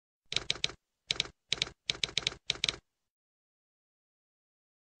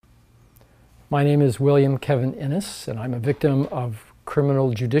My name is William Kevin Innes, and I'm a victim of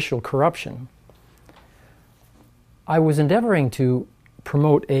criminal judicial corruption. I was endeavoring to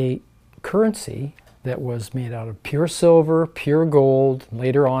promote a currency that was made out of pure silver, pure gold,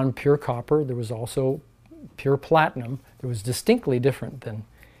 later on pure copper. There was also pure platinum. It was distinctly different than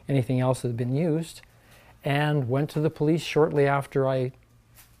anything else that had been used, and went to the police shortly after I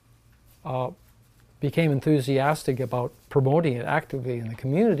became enthusiastic about promoting it actively in the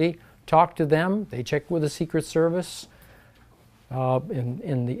community. Talked to them, they checked with the Secret Service.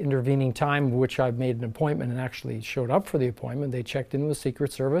 In the intervening time, which I made an appointment and actually showed up for the appointment, they checked in with the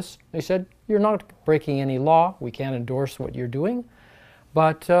Secret Service. They said, "You're not breaking any law. We can't endorse what you're doing,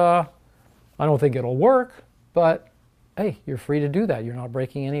 but I don't think it'll work, but hey, you're free to do that. You're not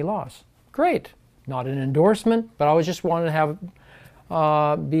breaking any laws." Great. Not an endorsement, but I was just wanted to have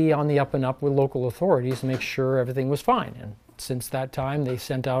be on the up and up with local authorities to make sure everything was fine. And since that time, they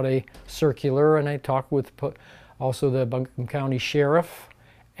sent out a circular, and I talked with also the Buncombe County Sheriff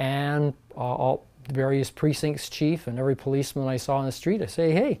and all the various precincts chief and every policeman I saw on the street. I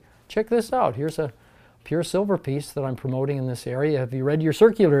say, "Hey, check this out. Here's a pure silver piece that I'm promoting in this area. Have you read your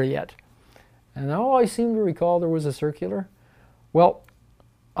circular yet?" And I seem to recall there was a circular. Well,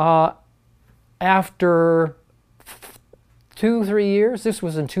 after 2-3 years, this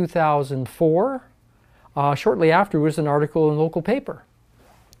was in 2004, shortly after was an article in a local paper.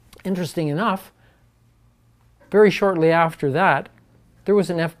 Interesting enough, very shortly after that, there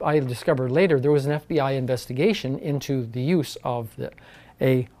was I discovered later, there was an FBI investigation into the use of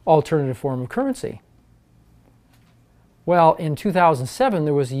a alternative form of currency. Well, in 2007,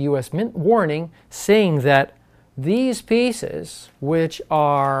 there was a U.S. Mint warning saying that these pieces, which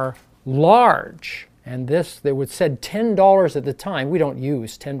are large, and they would said $10 at the time. We don't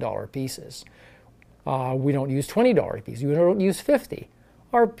use $10 pieces. We don't use $20 pieces. We don't use 50.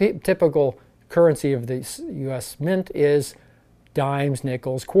 Our typical currency of the U.S. Mint is dimes,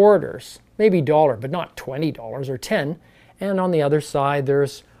 nickels, quarters, maybe dollar, but not $20 or 10. And on the other side,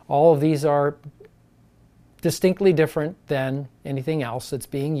 there's all of these are distinctly different than anything else that's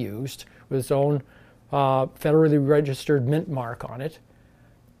being used with its own federally registered mint mark on it.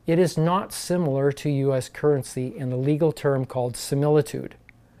 It is not similar to U.S. currency in the legal term called similitude.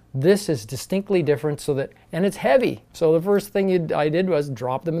 This is distinctly different, and it's heavy. So the first thing I did was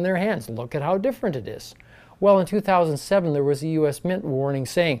drop them in their hands. Look at how different it is. Well, in 2007, there was a U.S. Mint warning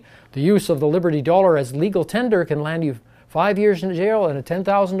saying the use of the Liberty Dollar as legal tender can land you 5 years in jail and a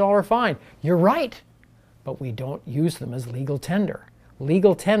 $10,000 fine. You're right, but we don't use them as legal tender.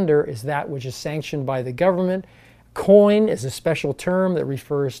 Legal tender is that which is sanctioned by the government. Coin is a special term that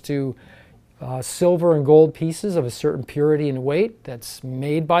refers to silver and gold pieces of a certain purity and weight that's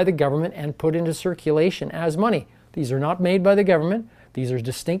made by the government and put into circulation as money. These are not made by the government. These are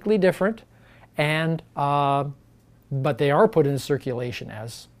distinctly different, and but they are put into circulation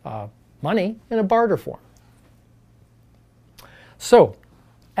as money in a barter form. So,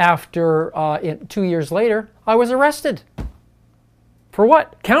 after 2 years later, I was arrested. For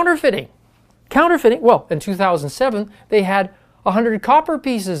what? Counterfeiting. Counterfeiting. Well, in 2007, they had 100 copper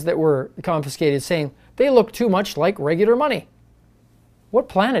pieces that were confiscated, saying they look too much like regular money. What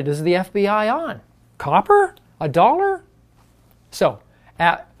planet is the FBI on? Copper? $1? So,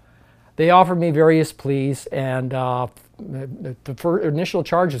 they offered me various pleas, and the initial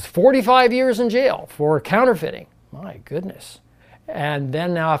charge was 45 years in jail for counterfeiting. My goodness. And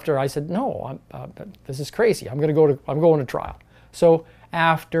then after I said, no, this is crazy. I'm going to trial. So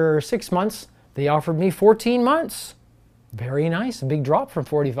after 6 months, they offered me 14 months. Very nice, a big drop from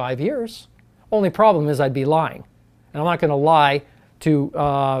 45 years. Only problem is I'd be lying. And I'm not going to lie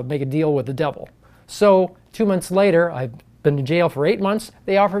to make a deal with the devil. So 2 months later, I've been in jail for 8 months.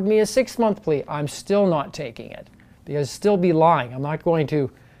 They offered me a 6-month plea. I'm still not taking it because I'd still be lying. I'm not going to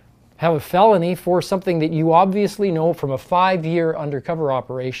have a felony for something that you obviously know from a 5-year undercover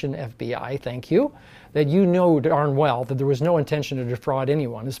operation, FBI, thank you, that you know darn well that there was no intention to defraud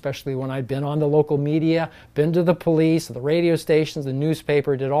anyone, especially when I'd been on the local media, been to the police, the radio stations, the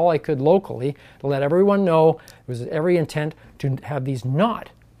newspaper, did all I could locally to let everyone know it was every intent to have these not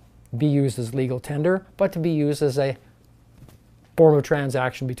be used as legal tender, but to be used as a form of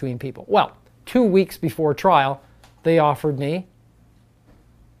transaction between people. Well, 2 weeks before trial, they offered me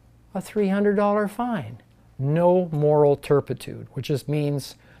a $300 fine. No moral turpitude, which just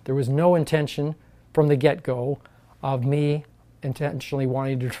means there was no intention from the get-go of me intentionally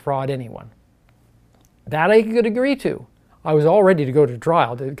wanting to defraud anyone. That I could agree to. I was all ready to go to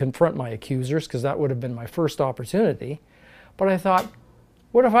trial to confront my accusers because that would have been my first opportunity. But I thought,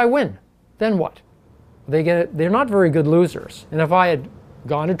 what if I win? Then what? They're not very good losers. And if I had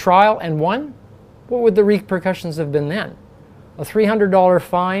gone to trial and won, what would the repercussions have been then? A $300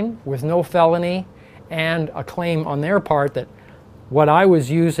 fine with no felony and a claim on their part that what I was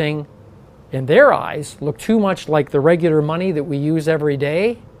using in their eyes looked too much like the regular money that we use every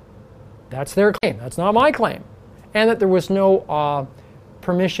day. That's their claim. That's not my claim. And that there was no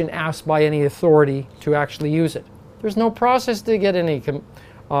permission asked by any authority to actually use it. There's no process to get any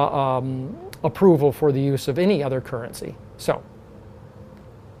approval for the use of any other currency. So,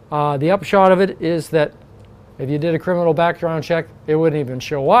 the upshot of it is that if you did a criminal background check, it wouldn't even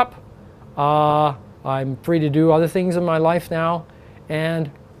show up. I'm free to do other things in my life now.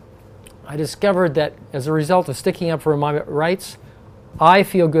 And I discovered that as a result of sticking up for my rights, I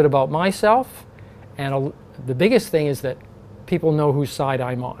feel good about myself. And the biggest thing is that people know whose side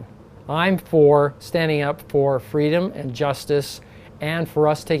I'm on. I'm for standing up for freedom and justice and for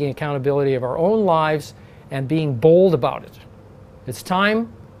us taking accountability of our own lives and being bold about it. It's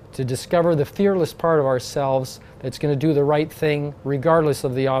time to discover the fearless part of ourselves that's going to do the right thing regardless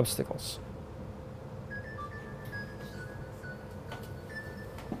of the obstacles.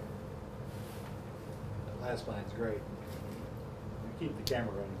 That last line's great. Keep the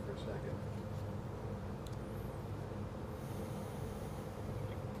camera running for a second.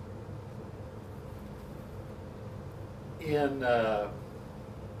 In a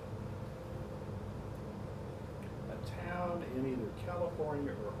town in either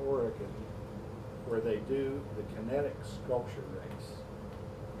California or Oregon where they do the kinetic sculpture race,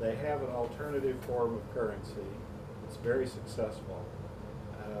 they have an alternative form of currency. It's very successful.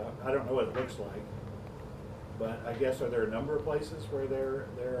 I don't know what it looks like, but I guess are there a number of places where there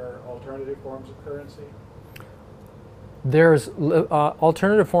are alternative forms of currency? There's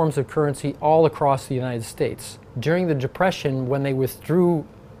alternative forms of currency all across the United States. During the Depression, when they withdrew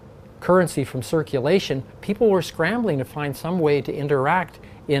currency from circulation, people were scrambling to find some way to interact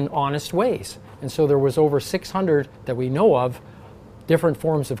in honest ways. And so there was over 600 that we know of different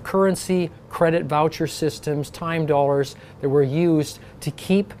forms of currency, credit voucher systems, time dollars that were used to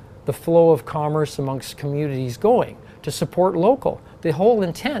keep the flow of commerce amongst communities going, to support local. The whole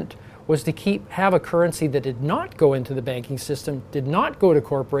intent was to have a currency that did not go into the banking system, did not go to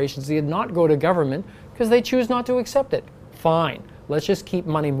corporations, did not go to government, because they choose not to accept it. Fine. Let's just keep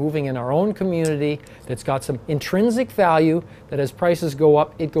money moving in our own community that's got some intrinsic value that as prices go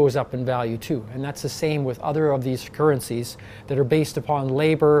up, it goes up in value too. And that's the same with other of these currencies that are based upon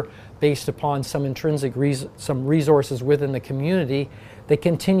labor, based upon some intrinsic some resources within the community that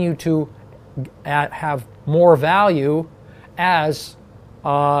continue to have more value as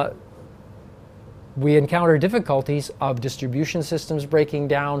we encounter difficulties of distribution systems breaking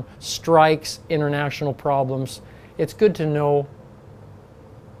down, strikes, international problems. It's good to know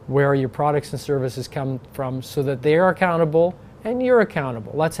where your products and services come from so that they're accountable and you're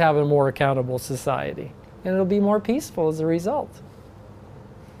accountable. Let's have a more accountable society. And it'll be more peaceful as a result.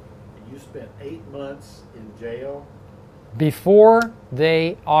 You spent 8 months in jail? Before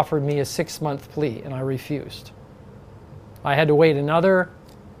they offered me a 6-month plea, and I refused. I had to wait another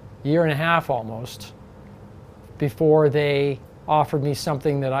year and a half almost before they offered me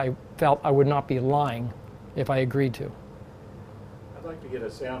something that I felt I would not be lying if I agreed to. I'd like to get a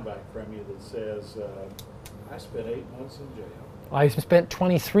soundbite from you that says, I spent 8 months in jail. I spent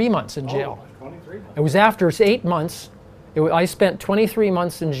 23 months in jail. Oh, 23 months. It was after 8 months. I spent 23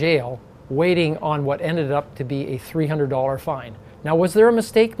 months in jail waiting on what ended up to be a $300 fine. Now, was there a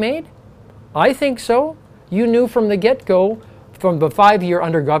mistake made? I think so. You knew from the get-go, from the 5-year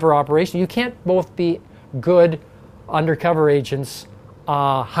undercover operation, you can't both be good undercover agents,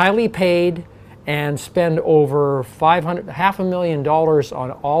 highly paid, and spend over $500,000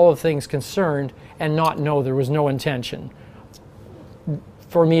 on all of things concerned and not know there was no intention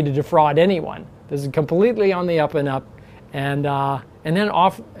for me to defraud anyone. This is completely on the up and up, and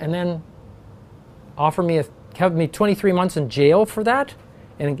then have me 23 months in jail for that,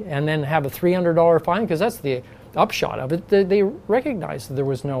 and then have a $300 fine, because that's the upshot of it. They recognized that there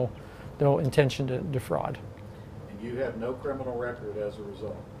was no intention to defraud. And you have no criminal record as a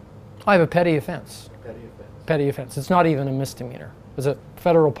result? I have a petty offense. Petty offense. Petty offense. It's not even a misdemeanor. It's a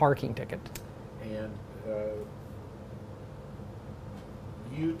federal parking ticket. And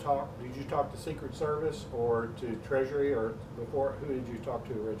did you talk to Secret Service or to Treasury, or before? Who did you talk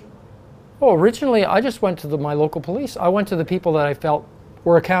to originally? Oh, originally I just went to my local police. I went to the people that I felt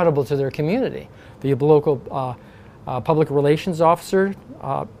were accountable to their community. The local public relations officer,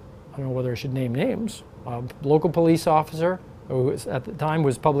 I don't know whether I should name names, local police officer, who at the time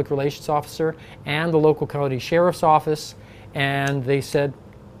was public relations officer, and the local county sheriff's office. And they said,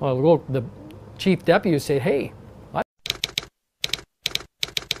 well, look, the chief deputy said, hey,